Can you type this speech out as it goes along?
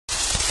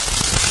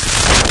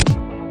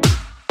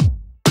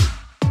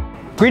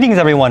Greetings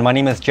everyone, my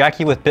name is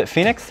Jackie with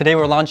BitFenix. Today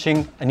we're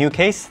launching a new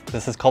case.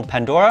 This is called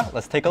Pandora.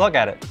 Let's take a look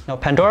at it. Now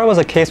Pandora was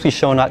a case we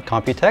shown at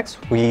Computex.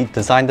 We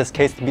designed this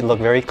case to look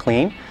very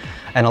clean,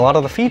 and a lot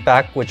of the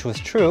feedback, which was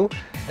true,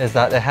 is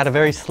that it had a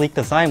very sleek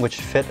design which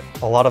fit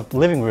a lot of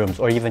living rooms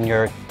or even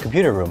your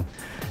computer room.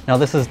 Now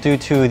this is due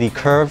to the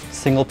curved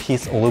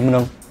single-piece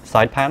aluminum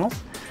side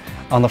panels.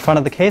 On the front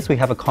of the case we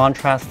have a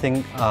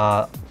contrasting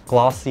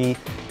glossy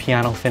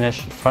piano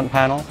finish front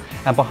panel,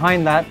 and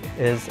behind that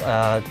is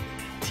a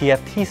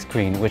TFT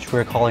screen, which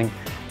we're calling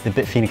the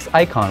BitFenix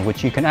icon,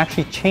 which you can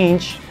actually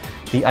change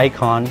the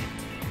icon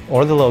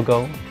or the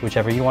logo,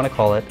 whichever you want to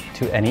call it,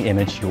 to any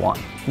image you want.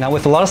 Now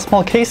with a lot of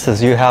small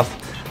cases, you have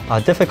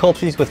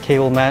difficulties with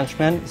cable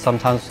management,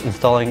 sometimes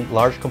installing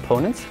large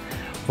components,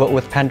 but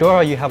with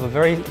Pandora you have a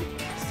very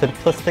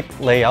simplistic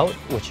layout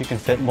which you can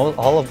fit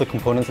all of the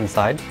components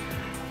inside.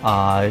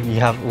 You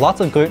have lots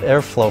of good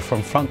airflow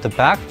from front to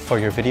back for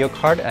your video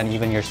card and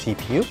even your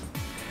CPU.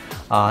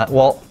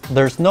 Well,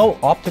 there's no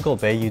optical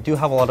bay, you do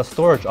have a lot of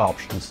storage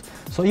options.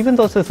 So even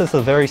though this is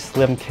a very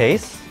slim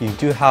case, you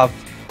do have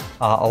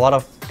a lot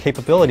of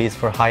capabilities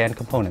for high-end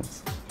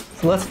components.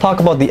 So let's talk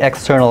about the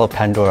external of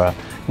Pandora.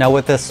 Now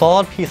with this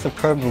solid piece of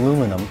curved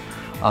aluminum,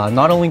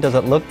 not only does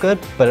it look good,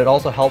 but it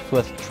also helps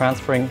with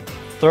transferring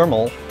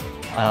thermal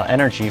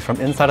energy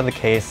from inside of the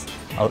case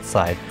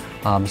outside.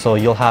 So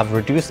you'll have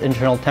reduced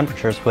internal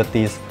temperatures with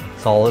these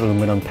solid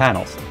aluminum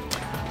panels.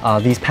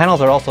 These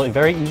panels are also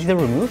very easy to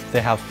remove.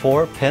 They have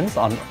 4 pins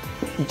on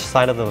each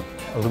side of the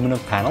aluminum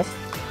panels.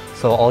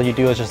 So all you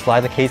do is just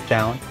slide the case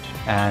down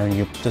and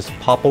you just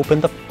pop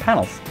open the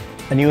panels.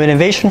 A new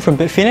innovation from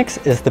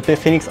BitFenix is the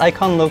BitFenix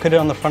icon located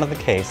on the front of the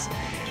case.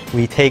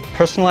 We take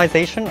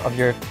personalization of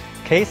your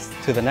case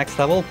to the next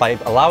level by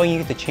allowing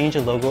you to change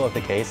the logo of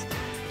the case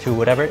to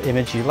whatever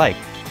image you like.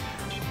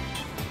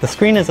 The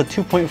screen is a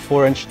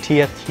 2.4-inch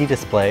TFT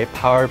display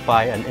powered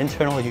by an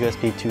internal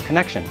USB 2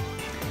 connection.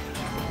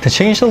 To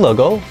change the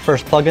logo,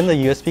 first plug in the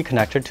USB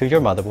connector to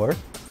your motherboard.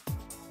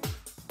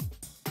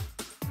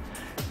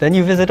 Then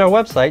you visit our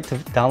website to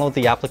download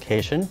the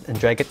application and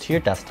drag it to your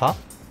desktop.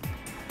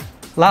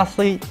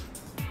 Lastly,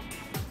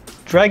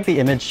 drag the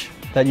image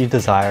that you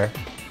desire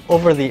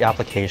over the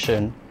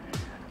application,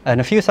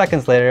 and a few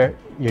seconds later,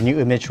 your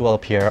new image will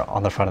appear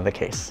on the front of the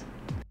case.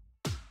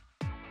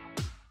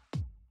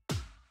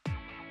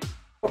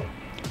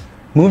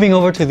 Moving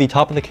over to the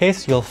top of the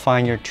case, you'll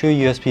find your 2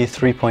 USB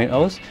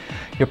 3.0s,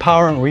 your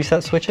power and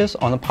reset switches.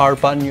 On the power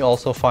button, you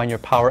also find your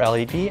power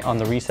LED. On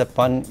the reset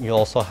button, you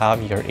also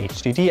have your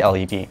HDD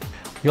LED.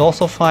 You'll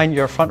also find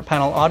your front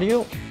panel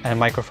audio and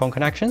microphone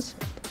connections.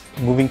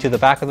 Moving to the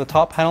back of the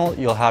top panel,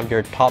 you'll have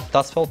your top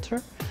dust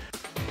filter.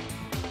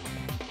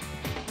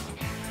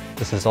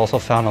 This is also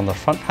found on the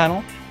front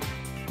panel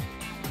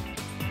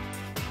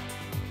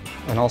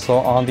and also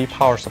on the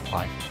power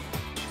supply.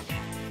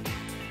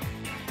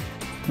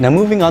 Now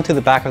moving on to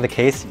the back of the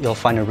case, you'll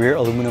find a rear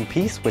aluminum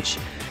piece which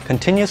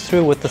continues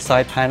through with the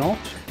side panel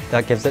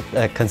that gives it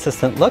a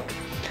consistent look.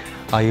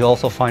 You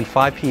also find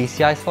 5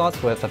 PCI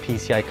slots with a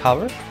PCI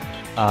cover.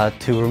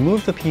 To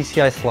remove the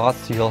PCI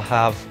slots, you'll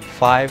have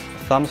 5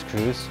 thumb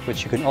screws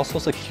which you can also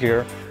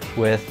secure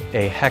with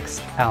a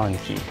hex Allen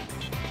key.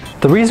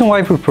 The reason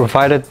why we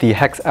provided the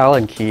hex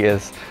Allen key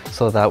is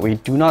so that we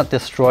do not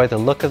destroy the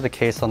look of the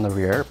case on the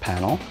rear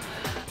panel,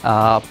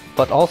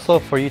 but also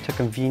for you to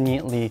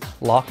conveniently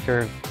lock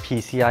your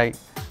PCI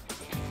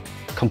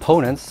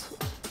components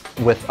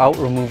without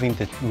removing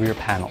the rear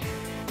panel.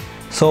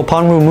 So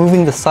upon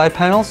removing the side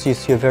panels, you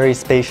see a very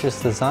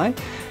spacious design.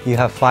 You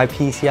have 5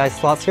 PCI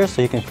slots here,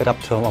 so you can fit up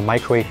to a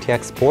micro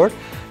ATX board.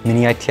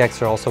 Mini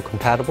ATX are also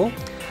compatible.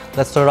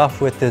 Let's start off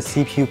with the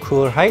CPU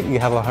cooler height. You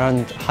have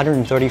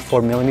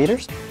 134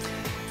 millimeters.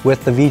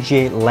 With the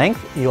VGA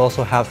length, you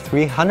also have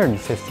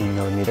 350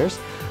 millimeters.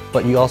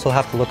 But you also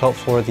have to look out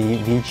for the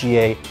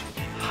VGA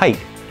height,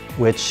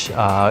 which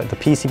the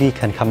PCB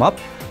can come up,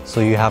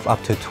 so you have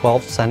up to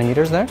 12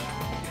 centimeters there.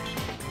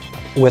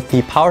 With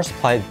the power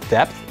supply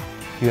depth,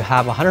 you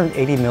have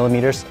 180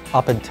 millimeters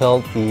up until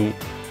the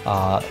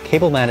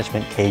cable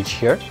management cage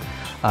here.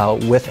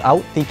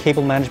 Without the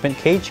cable management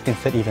cage, you can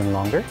fit even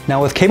longer.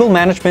 Now with cable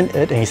management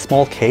in a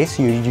small case,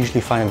 you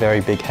usually find a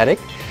very big headache,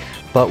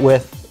 but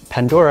with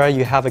Pandora,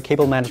 you have a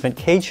cable management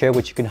cage here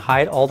which you can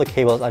hide all the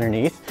cables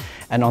underneath,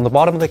 and on the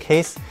bottom of the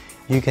case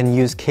you can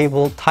use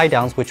cable tie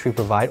downs which we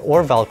provide,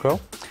 or Velcro,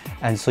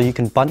 and so you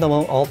can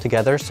bundle them all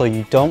together so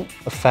you don't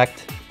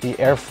affect the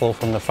airflow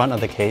from the front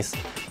of the case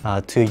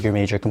to your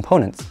major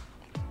components.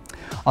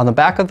 On the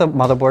back of the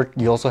motherboard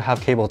you also have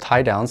cable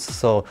tie downs,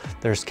 so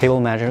there's cable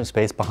management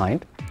space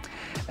behind,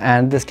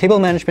 and this cable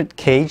management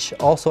cage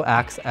also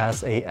acts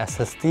as a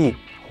SSD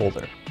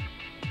holder.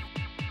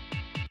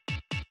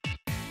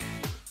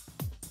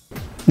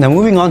 Now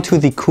moving on to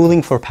the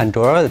cooling for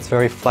Pandora, it's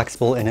very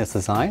flexible in its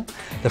design.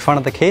 The front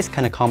of the case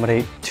can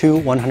accommodate 2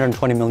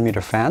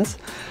 120mm fans.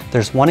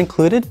 There's one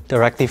included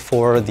directly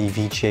for the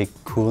VGA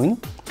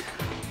cooling.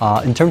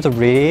 In terms of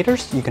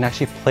radiators, you can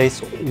actually place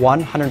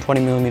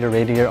 120mm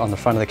radiator on the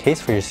front of the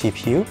case for your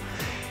CPU.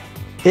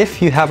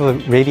 If you have a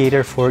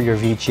radiator for your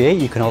VGA,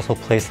 you can also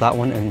place that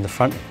one in the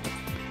front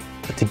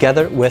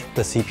together with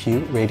the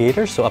CPU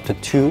radiator, so up to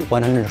two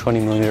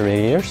 120mm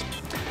radiators.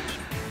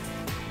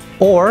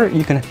 Or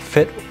you can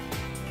fit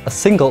a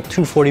single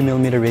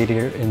 240mm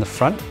radiator in the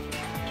front,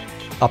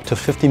 up to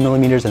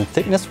 50mm in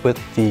thickness with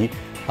the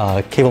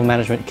cable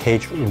management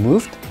cage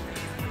removed.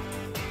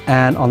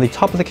 And on the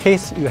top of the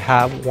case, you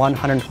have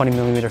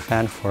 120mm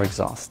fan for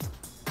exhaust.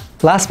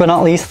 Last but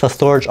not least, the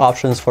storage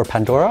options for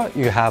Pandora.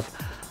 You have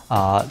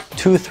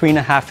two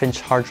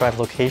 3.5-inch hard drive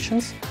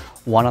locations,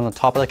 one on the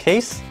top of the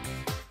case,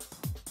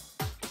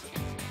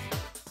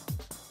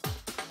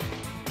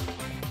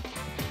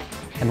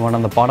 and one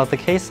on the bottom of the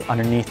case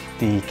underneath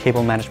the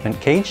cable management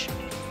cage.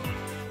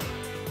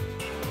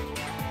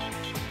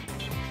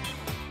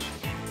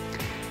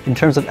 In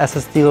terms of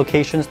SSD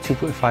locations,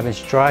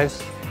 2.5-inch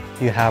drives,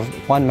 you have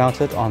one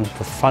mounted on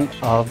the front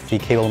of the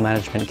cable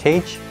management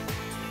cage.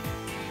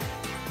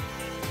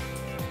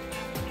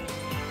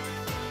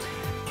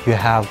 You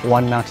have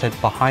one mounted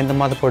behind the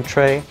motherboard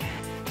tray.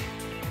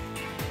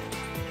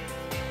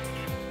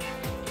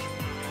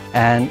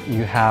 And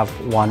you have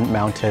one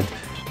mounted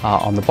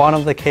on the bottom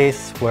of the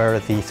case where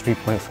the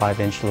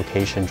 3.5-inch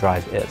location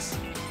drive is.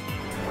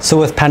 So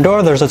with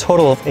Pandora, there's a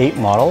total of 8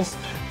 models.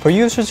 For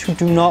users who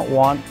do not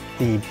want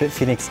the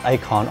BitFenix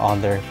icon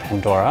on their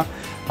Pandora,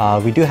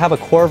 we do have a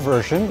core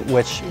version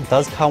which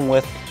does come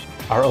with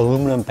our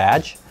aluminum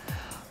badge.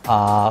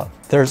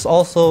 There's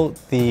also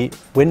the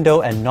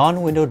window and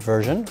non-windowed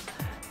version,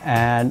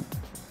 and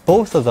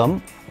both of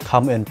them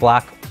come in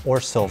black or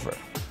silver.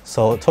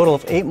 So a total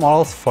of 8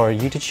 models for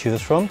you to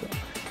choose from.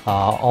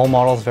 All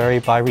models vary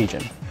by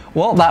region.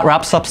 Well, that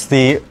wraps up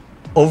the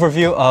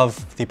overview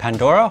of the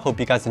Pandora. Hope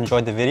you guys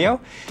enjoyed the video.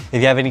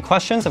 If you have any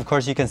questions, of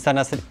course, you can send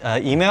us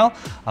an email.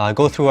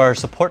 Go through our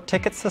support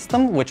ticket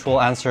system, which we'll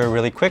answer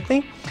really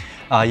quickly.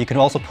 You can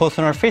also post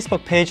on our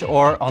Facebook page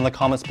or on the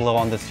comments below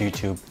on this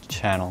YouTube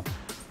channel.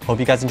 Hope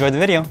you guys enjoyed the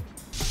video.